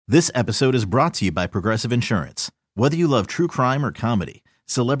This episode is brought to you by Progressive Insurance. Whether you love true crime or comedy,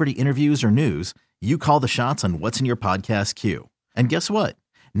 celebrity interviews or news, you call the shots on what's in your podcast queue. And guess what?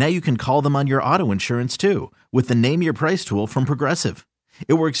 Now you can call them on your auto insurance too with the Name Your Price tool from Progressive.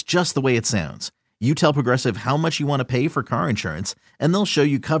 It works just the way it sounds. You tell Progressive how much you want to pay for car insurance, and they'll show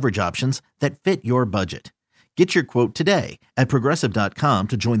you coverage options that fit your budget. Get your quote today at Progressive.com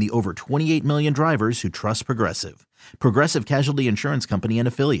to join the over 28 million drivers who trust Progressive. Progressive Casualty Insurance Company and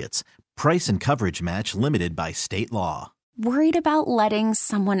Affiliates. Price and coverage match limited by state law. Worried about letting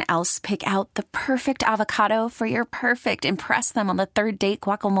someone else pick out the perfect avocado for your perfect impress them on the third date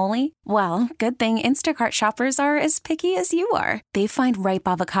guacamole? Well, good thing Instacart shoppers are as picky as you are. They find ripe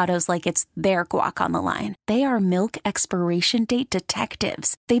avocados like it's their guac on the line. They are milk expiration date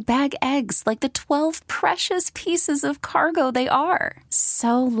detectives. They bag eggs like the 12 precious pieces of cargo they are.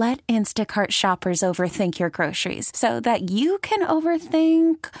 So let Instacart shoppers overthink your groceries so that you can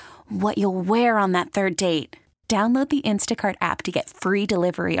overthink what you'll wear on that third date. Download the Instacart app to get free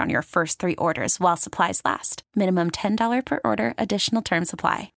delivery on your first 3 orders while supplies last. Minimum $10 per order. Additional terms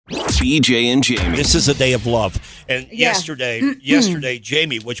apply. BJ and Jamie. This is a day of love. And yesterday,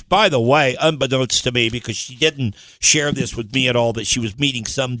 Jamie, which, by the way, unbeknownst to me, because she didn't share this with me at all, that she was meeting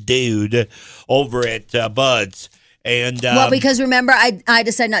some dude over at Bud's. And well, because remember, I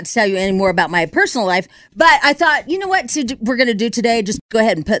decided not to tell you any more about my personal life, but I thought, you know what we're going to do today? Just go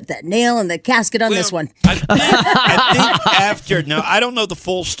ahead and put that nail in the casket on this one. I think after, now, I don't know the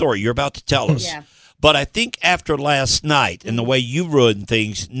full story you're about to tell us, but I think after last night and the way you ruined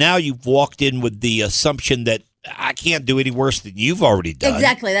things, now you've walked in with the assumption that I can't do any worse than you've already done.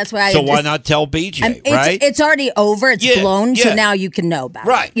 Exactly. That's why. So why not tell BJ, right? It's already over. It's blown, so now you can know about it.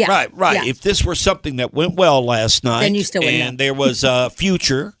 Right. Yeah. If this were something that went well last night, then you still wouldn't and there was a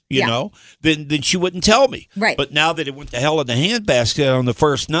future, you know, then she wouldn't tell me. Right. But now that it went to hell in the handbasket on the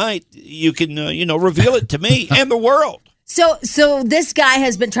first night, you can, reveal it to me and the world. So this guy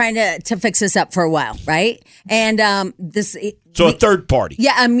has been trying to fix this up for a while, right? And So a third party.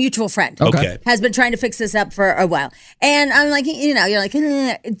 Yeah, a mutual friend. Okay. Has been trying to fix this up for a while. And I'm like, you're like,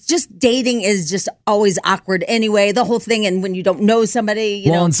 it's just dating is just always awkward anyway, the whole thing. And when you don't know somebody,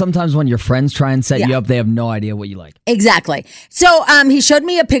 you know. And sometimes when your friends try and set you up, they have no idea what you like. Exactly. So he showed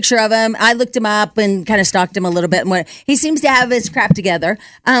me a picture of him. I looked him up and kind of stalked him a little bit. And he seems to have his crap together.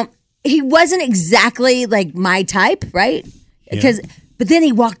 He wasn't exactly like my type, right? But then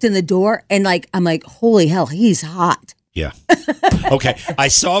he walked in the door and I'm like, holy hell, he's hot. Yeah. Okay. I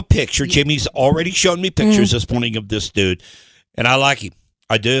saw a picture. Jimmy's already shown me pictures this morning of this dude, and I like him.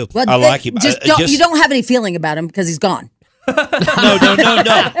 I do. Well, I like him. You don't have any feeling about him because he's gone. No.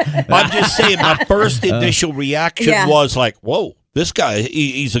 I'm just saying my first initial reaction was like, whoa, this guy,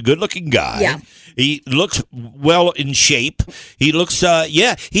 he's a good-looking guy. Yeah. He looks well in shape. He looks,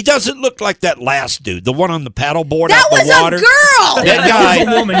 he doesn't look like that last dude, the one on the paddleboard out in the water. That was a girl!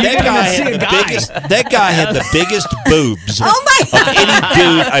 That guy had the biggest boobs of God. any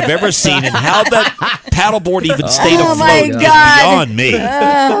dude I've ever seen, and how that paddleboard even stayed afloat my is God. beyond me.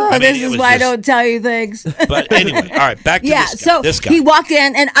 This is why I don't tell you things. But anyway, all right, back to this guy. So this guy. He walked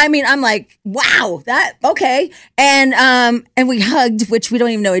in, and I'm like, wow, okay. And we hugged, which we don't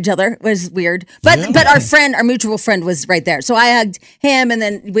even know each other. It was weird. But our mutual friend was right there. So I hugged him, and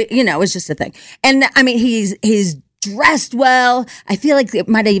then it was just a thing. And I mean, he's dressed well. I feel like it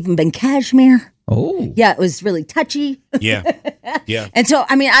might have even been cashmere. Oh. Yeah, it was really touchy. Yeah. And so,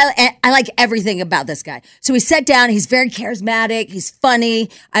 I mean, I like everything about this guy. So we sat down. He's very charismatic. He's funny.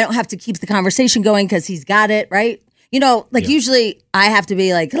 I don't have to keep the conversation going because he's got it, right? Usually I have to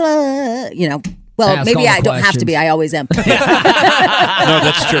be like, well, maybe I don't have to be. I always am. No,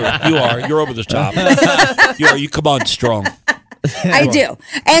 that's true. You are. You're over the top. You come on strong. I do.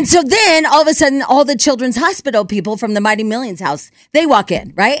 And so then all of a sudden, all the Children's Hospital people from the Mighty Millions house, they walk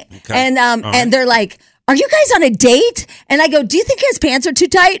in, right? Okay. And they're like, are you guys on a date? And I go, do you think his pants are too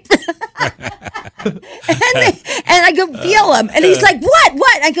tight? and I go, feel him. And he's like,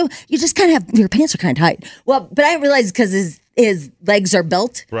 what? I go, you just kind of have, your pants are kind of tight. Well, but I didn't realize because his legs are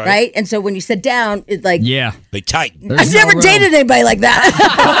built, right? And so when you sit down, it's like... Yeah. They tighten. I've never dated anybody like that.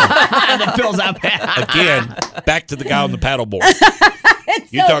 That feels that bad. Again, back to the guy on the paddleboard.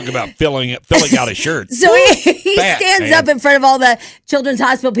 You talk about filling out a shirt. So he stands up in front of all the Children's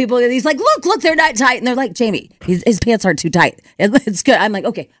Hospital people, and he's like, look, they're not tight. And they're like, Jamie, his pants aren't too tight. It's good. I'm like,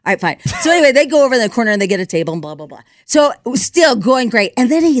 okay, all right, fine. So anyway, they go over in the corner and they get a table and blah, blah, blah. So still going great. And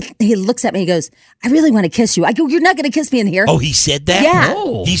then he looks at me and goes, I really want to kiss you. I go, you're not going to kiss me in here. Oh, he said that? Yeah.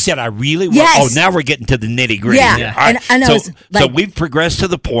 Oh. He said, I really want. Yes. Oh, now we're getting to the nitty gritty. Yeah. All right. And I was like, so we've progressed to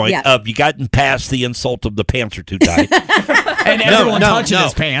the point of you gotten past the insult of the pants are too tight. And everyone touches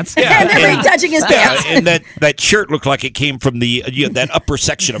his pants. Yeah, and everybody touching his pants. And that shirt looked like it came from the that upper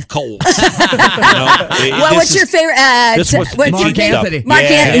section of Kohl's. What's your favorite? Mark Anthony. Mark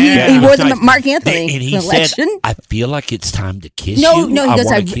Anthony. He wore the Mark Anthony and he collection. said, "I feel like it's time to kiss you." No, he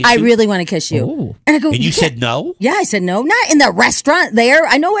goes, "I really want to kiss you." Ooh. And I go, And you said no? Yeah, I said no. Not in the restaurant there.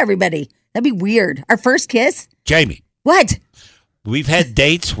 I know everybody. That'd be weird. Our first kiss. Jamie. What? We've had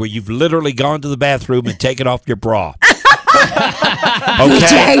dates where you've literally gone to the bathroom and taken off your bra.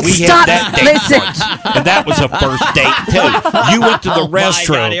 DJ, we stop. had that date once, and that was a first date too. You went to the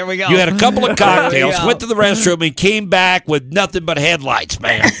restroom. God, here we go. You had a couple of cocktails, went to the restroom, and came back with nothing but headlights,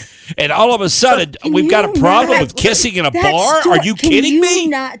 man. And all of a sudden, we've got a problem with kissing in a bar. Are you kidding me?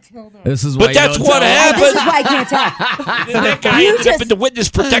 Not tell them. This is why But that's what happened. This is why I can't talk. That guy ended up in the witness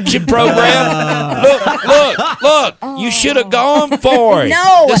protection program. Look. You should have gone for it.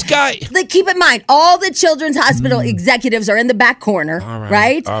 No. This guy. Like, keep in mind, all the Children's Hospital executives are in the back corner,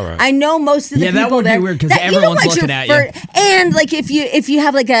 right? All right. I know most of the people that would there. be weird because everyone's looking at you. And like, if you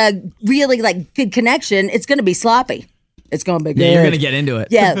have like a really like good connection, it's going to be sloppy. It's going to be good. Yeah, you're going to get into it.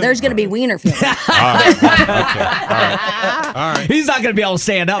 Yeah, there's going to be wiener feeling. All right. He's not going to be able to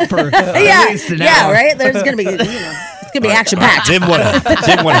stand up for at least an hour. Yeah, right? There's going to be, it's going to be action-packed. Then what happened?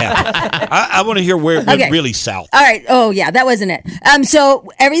 I want to hear where it went really south. All right. Oh, yeah, that wasn't it. So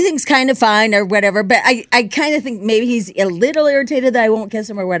everything's kind of fine or whatever, but I kind of think maybe he's a little irritated that I won't kiss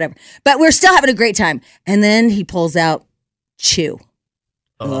him or whatever. But we're still having a great time. And then he pulls out chew.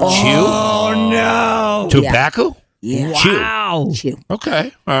 Chew? Oh, no. Tobacco? Yeah. Wow. Chew.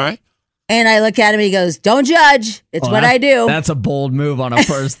 Okay. All right. And I look at him, he goes, "Don't judge. It's what I do." That's a bold move on a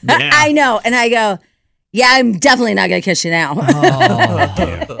first date. I know. And I go, "Yeah, I'm definitely not going to kiss you now."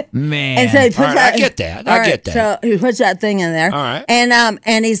 Man. And so he puts All right, that. I get that. All I right, get that. So he puts that thing in there. All right.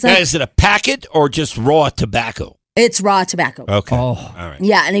 And he's Now, like, is it a packet or just raw tobacco? "It's raw tobacco." Okay. Oh. All right.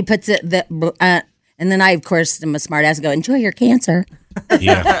 Yeah, and he puts it. And then I, of course, am a smart ass. And go, "Enjoy your cancer."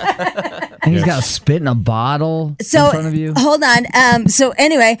 Yeah. And he's got to spit in a bottle in front of you. Hold on. So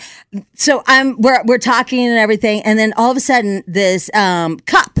anyway, we're talking and everything, and then all of a sudden this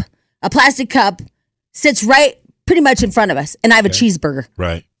cup, a plastic cup, sits right pretty much in front of us, and I have a cheeseburger,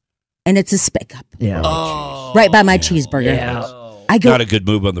 Right. and it's a spit cup, Yeah. right by my cheeseburger. Yeah. I go, Not a good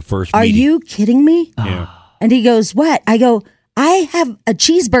move on the first "Are meeting. you kidding me?" Yeah. And he goes, "What?" I go, "I have a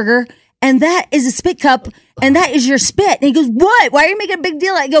cheeseburger, and that is a spit cup, and that is your spit." And he goes, "What? Why are you making a big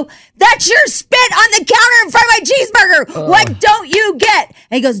deal?" I go, "That's your spit on the counter in front of my cheeseburger. What don't you get?"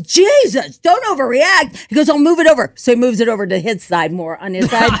 And he goes, "Jesus, don't overreact." He goes, "I'll move it over." So he moves it over to his side more on his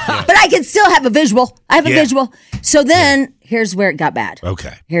side. But I can still have a visual. I have a visual. So then here's where it got bad.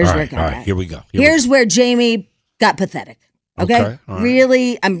 Okay. Here's All where right. it got All bad. right. Here we go. Here's where Jamie got pathetic. Okay? Okay, all right.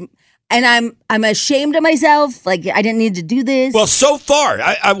 Really, I'm ashamed of myself. Like, I didn't need to do this. Well, so far,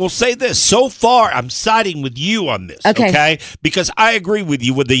 I will say this. So far, I'm siding with you on this, okay? Because I agree with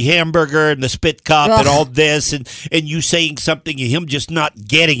you with the hamburger and the spit cup and all this, and you saying something and him just not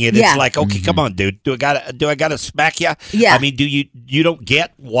getting it. Yeah. It's like, okay, come on, dude. Do I gotta smack you? Yeah. I mean, do you don't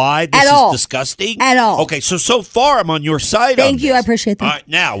get why this At is all. disgusting At all. Okay, so far I'm on your side. Thank on you. this. I appreciate that. All right,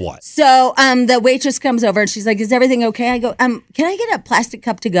 now what? So the waitress comes over and she's like, "Is everything okay?" I go, can I get a plastic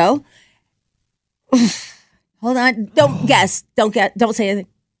cup to go?" Hold on. Don't guess. Don't say anything.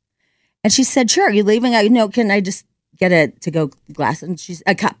 And she said, "Sure. You leaving?" I go, "No, can I just get a to-go glass?" And she's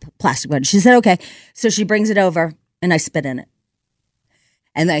a cup, plastic one. She said, "Okay." So she brings it over and I spit in it.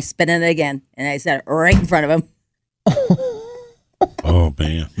 And I spit in it again. And I said it right in front of him. Oh,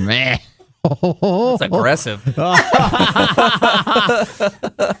 man. Man. That's aggressive.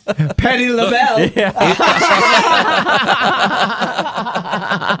 Penny LaBelle.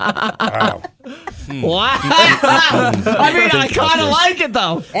 Wow. I mean, I kind of like it,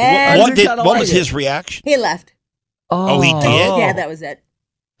 though. What was his reaction? He left. Oh, he did? Yeah, that was it.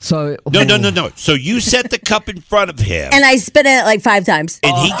 So No. So you set the cup in front of him, And I spit in it like 5 times.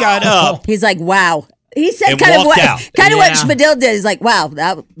 and he got up. He's like, "Wow." He said And kind of walked what out. what Schmidl did. He's like, "Wow,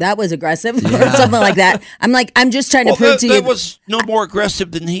 that was aggressive," or something like that. I'm like, I'm just trying to prove to you. That was no more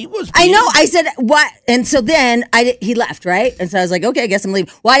aggressive than he was. I know. I said what, and so then he left, right? And so I was like, "Okay, I guess I'm leaving."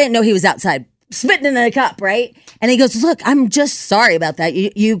 Well, I didn't know he was outside spitting in a cup, right? And he goes, "Look, I'm just sorry about that.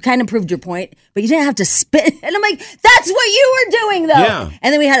 You kind of proved your point, but you didn't have to spit." And I'm like, "That's what you were doing, though." Yeah.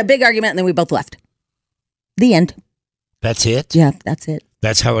 And then we had a big argument, and then we both left. The end. That's it? Yeah, that's it.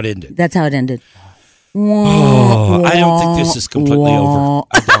 That's how it ended. That's how it ended. Oh, I don't think this is completely over.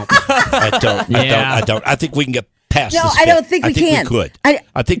 I don't. I think we can get past No, this. I don't think we can. We could. I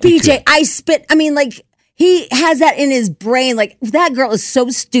think we BJ, could. I spit. I mean, like, He has that in his brain. Like, that girl is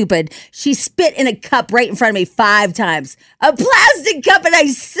so stupid. She spit in a cup right in front of me 5 times. A plastic cup, and I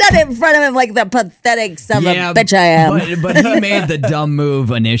set it in front of him like the pathetic son of a bitch I am. But he made the dumb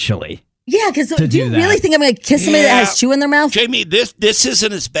move initially. Yeah, because do you really think I'm going to kiss somebody that has chew in their mouth? Jamie, this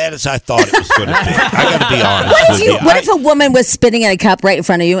isn't as bad as I thought it was going to be. I got to be honest. What if a woman was spitting in a cup right in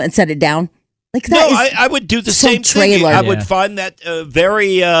front of you and set it down? Like that? No, I would do the same thing. I would find that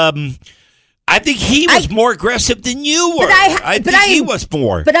very. I think he was more aggressive than you were. I think he was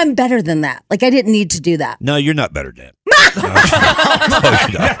more. But I'm better than that. Like, I didn't need to do that. No, you're not better than that.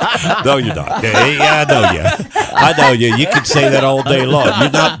 No, you're not. Yeah, I know you. I know you. You can say that all day long.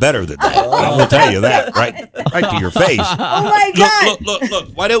 You're not better than that. I will tell you that right to your face. Oh, my God. Look.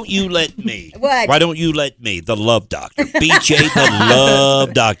 Why don't you let me? What? Why don't you let me, the love doctor, BJ, the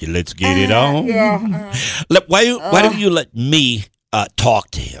love doctor? Let's get it on. Why don't you let me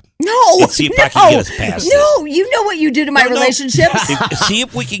talk to him? No, and see if I can get us past this. No, you know what you do to my relationships. See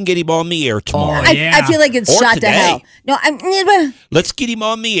if we can get him on the air tomorrow. I feel like it's shot to hell. No, let's get him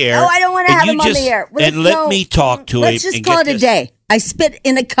on the air. No, I don't want to have him on the air. Let me talk to him. Let's just call it a day. I spit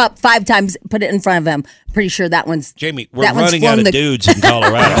in a cup 5 times, put it in front of him. Pretty sure that one's Jamie. We're running out of dudes in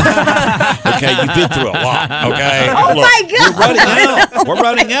Colorado. Okay, you've been through a lot. Okay. Oh, my God. We're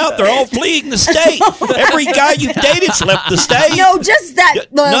running out. They're all fleeing the state. Every guy you've dated's left the state. No, just that.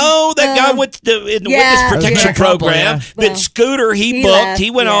 That guy in the witness protection program. That Scooter he booked. Left,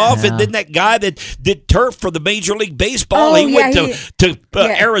 he went off, and then that guy that did turf for the Major League Baseball. He went to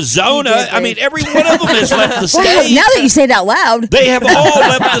Arizona. I mean, every one of them has left the state. Well, now that you say it out loud, they have all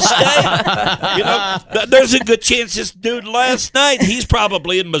left the state. You know. There's a good chance this dude last night, he's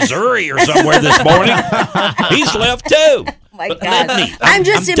probably in Missouri or somewhere this morning. He's left too. My God. I'm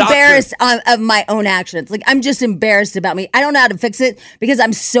just embarrassed of my own actions. Like, I'm just embarrassed about me. I don't know how to fix it because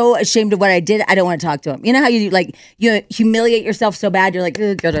I'm so ashamed of what I did. I don't want to talk to him. You know how you humiliate yourself so bad, you're like,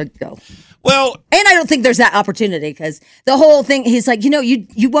 gotta go. Well, and I don't think there's that opportunity because the whole thing, he's like,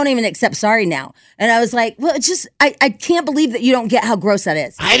 you won't even accept sorry now. And I was like, well, it's just, I can't believe that you don't get how gross that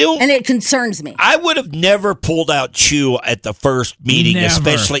is. I don't. And it concerns me. I would have never pulled out chew at the first meeting,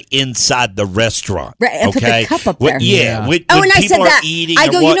 especially inside the restaurant. Right, and put the cup up there. When and I said that. I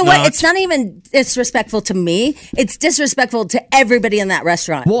go, you know what? It's not even disrespectful to me. It's disrespectful to everybody in that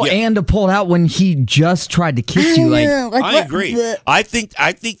restaurant. Well, and to pull it out when he just tried to kiss you. I agree. I think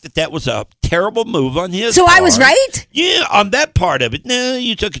that was a terrible move on his part. So I was right? Yeah, on that part of it. No,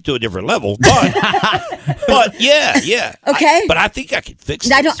 you took it to a different level. But yeah. Okay. But I think I could fix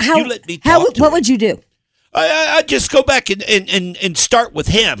it. You let me talk to what would you do? I just go back and start with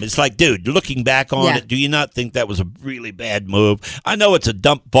him. It's like, dude, looking back on it, do you not think that was a really bad move? I know it's a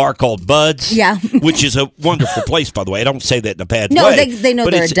dump bar called Bud's, which is a wonderful place, by the way. I don't say that in a bad way. No, they know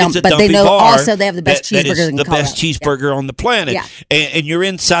they're a dump, but they know also they have the best cheeseburger in Colorado. The best cheeseburger on the planet. Yeah. And you're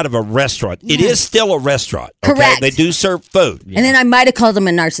inside of a restaurant. It is still a restaurant. Okay? Correct. They do serve food. And then I might have called him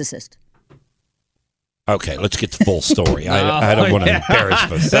a narcissist. Okay, let's get the full story. I don't want to embarrass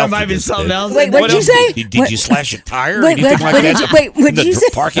myself. That might be something else. Wait, what did you say? Did you slash a tire? What did you say?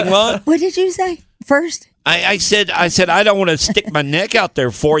 Parking lot? What did you say first? I said I don't want to stick my neck out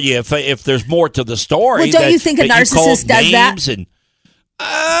there for you if there's more to the story. Well, don't you think a narcissist does that?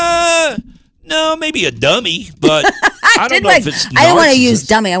 No, maybe a dummy, but I don't know if it's narcissist. I don't want to use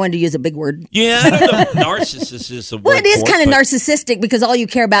dummy. I wanted to use a big word. Yeah, I don't know if narcissist is a word. Well, it is kind of narcissistic because all you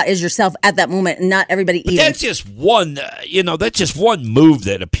care about is yourself at that moment and not everybody eating. That's just one, that's just one move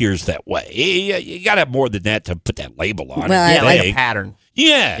that appears that way. You got to have more than that to put that label on it. Yeah, like a pattern.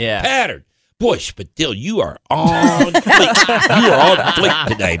 Yeah, pattern. Boy, Spadil, you are on fleek. You are on fleek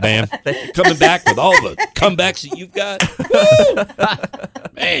today, man. Coming back with all the comebacks that you've got. Woo!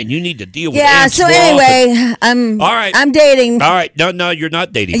 Man, you need to deal with it. Yeah, so anyway, I'm dating. All right. No, you're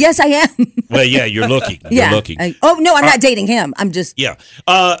not dating. Yes, I am. Well, yeah, you're looking. You're looking. No, I'm not dating him. I'm just. Yeah.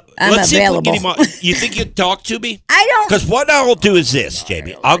 I'm let's available. See if we get him on. You think you'd talk to me? I don't. Because what I'll do is this,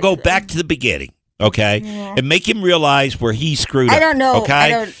 Jamie. I'll go back to the beginning. Okay, and make him realize where he screwed up. I don't know.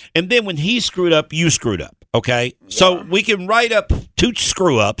 Okay, and then when he screwed up, you screwed up. Okay, so we can write up 2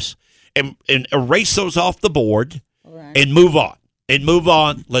 screw ups and erase those off the board and move on.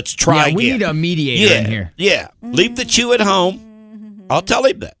 Let's try again. We need a mediator in here. Yeah, leave the chew at home. I'll tell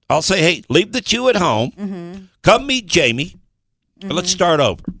him that. I'll say, hey, leave the chew at home. Come meet Jamie. And let's start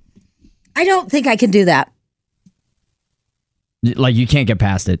over. I don't think I can do that. Like you can't get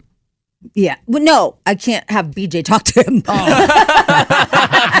past it. Yeah. Well, no, I can't have BJ talk to him.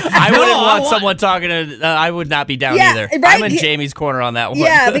 I wouldn't want someone talking to. I would not be down either. Right? I'm in Jamie's corner on that one.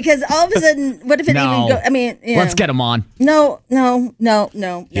 Yeah, because all of a sudden, what if it even go? I mean, let's get him on. No.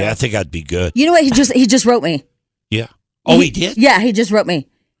 Yeah, I think I'd be good. You know what? He just wrote me. Yeah. Oh, he did? Yeah, he just wrote me.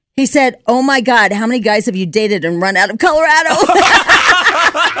 He said, "Oh my God, how many guys have you dated and run out of Colorado?"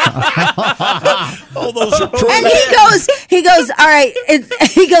 Oh, those are true. And he goes, all right.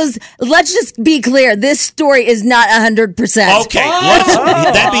 He goes, let's just be clear. This story is not 100%. Okay,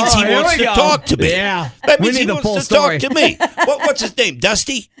 that means he wants to talk to me. Yeah, that means he wants to talk to me. What's his name?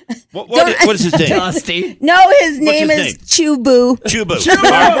 Dusty? What is his name? Dusty. No, his name is Chubu. Chubu. Chubu.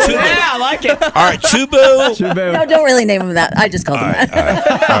 All right, Chubu. Yeah, I like it. All right, Chubu. No, don't really name him that. I just called him that. All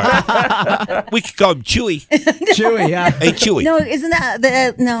right. We could call him Chewy. Chewy, yeah. Hey, Chewy. No, isn't that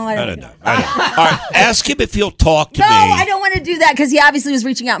the? No, I don't know. All right, ask him if he'll talk to me. No, I don't want to do that because he obviously was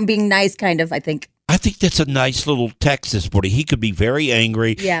reaching out and being nice, kind of. I think that's a nice little text this morning. He could be very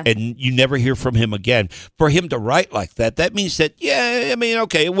angry, and you never hear from him again. For him to write like that means that,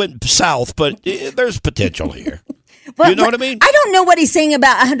 okay, it went south, but there's potential here. Well, you know what I mean? I don't know what he's saying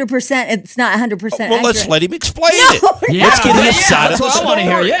about 100%. It's not 100%. Well, let's let him explain it. Yeah, let's get his side of the story. That's what I want to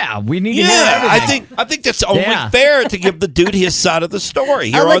hear. Yeah, we need to hear everything. I think that's only fair to give the dude his side of the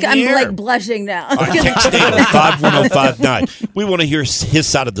story. Here I'm air. like blushing now. All right, text Dana 51059. We want to hear his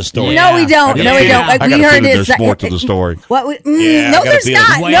side of the story. No, we don't. No, we don't. Like, we heard his. There's more to the story. What? No, there's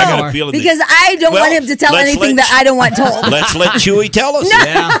not. No, because I don't want him to tell anything that I don't want told. Let's let Chewy tell us.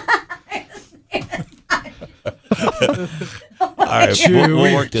 All right,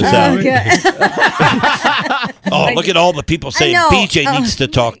 we'll work this out. Look at all the people saying BJ needs to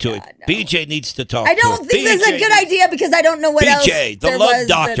talk to him. BJ needs to talk to him. I don't think that's a good idea because I don't know what else. BJ, the love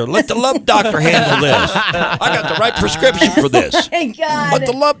doctor. Let the love doctor handle this. I got the right prescription for this. Oh my God. Let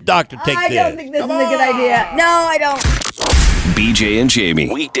the love doctor take this. I don't think this is a good idea. No, I don't. BJ and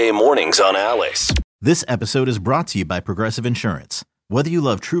Jamie, weekday mornings on Alice. This episode is brought to you by Progressive Insurance. Whether you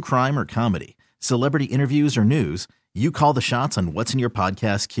love true crime or comedy, celebrity interviews or news, you call the shots on what's in your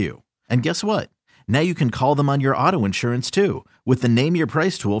podcast queue. And guess what? Now you can call them on your auto insurance too with the Name Your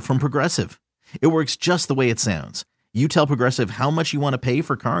Price tool from Progressive. It works just the way it sounds. You tell Progressive how much you want to pay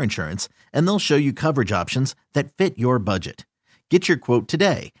for car insurance, and they'll show you coverage options that fit your budget. Get your quote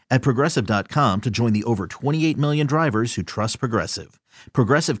today at Progressive.com to join the over 28 million drivers who trust Progressive.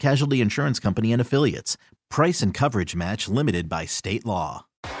 Progressive Casualty Insurance Company and Affiliates. Price and coverage match limited by state law.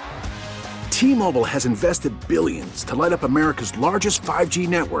 T-Mobile has invested billions to light up America's largest 5G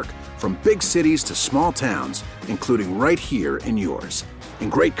network, from big cities to small towns, including right here in yours.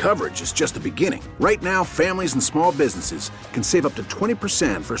 And great coverage is just the beginning. Right now, families and small businesses can save up to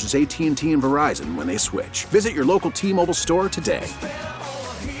 20% versus AT&T and Verizon when they switch. Visit your local T-Mobile store today.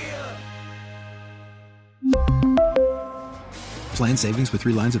 Plan savings with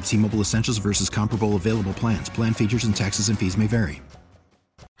 3 lines of T-Mobile Essentials versus comparable available plans. Plan features and taxes and fees may vary.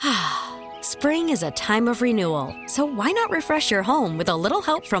 Spring is a time of renewal, so why not refresh your home with a little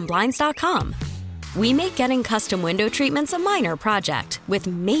help from Blinds.com? We make getting custom window treatments a minor project with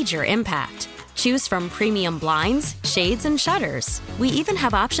major impact. Choose from premium blinds, shades, and shutters. We even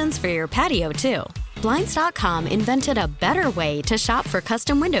have options for your patio, too. Blinds.com invented a better way to shop for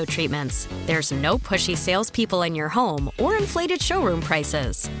custom window treatments. There's no pushy salespeople in your home or inflated showroom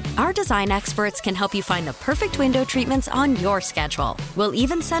prices. Our design experts can help you find the perfect window treatments on your schedule. We'll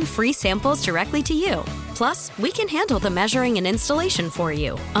even send free samples directly to you. Plus, we can handle the measuring and installation for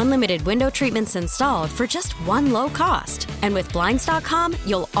you. Unlimited window treatments installed for just one low cost. And with Blinds.com,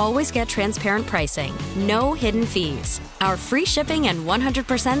 you'll always get transparent pricing. No hidden fees. Our free shipping and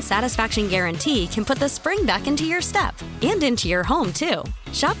 100% satisfaction guarantee can put the spring back into your step and into your home, too.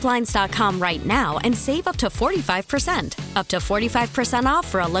 Shop Blinds.com right now and save up to 45%. Up to 45% off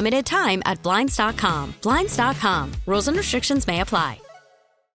for a limited time at Blinds.com. Blinds.com. Rules and restrictions may apply.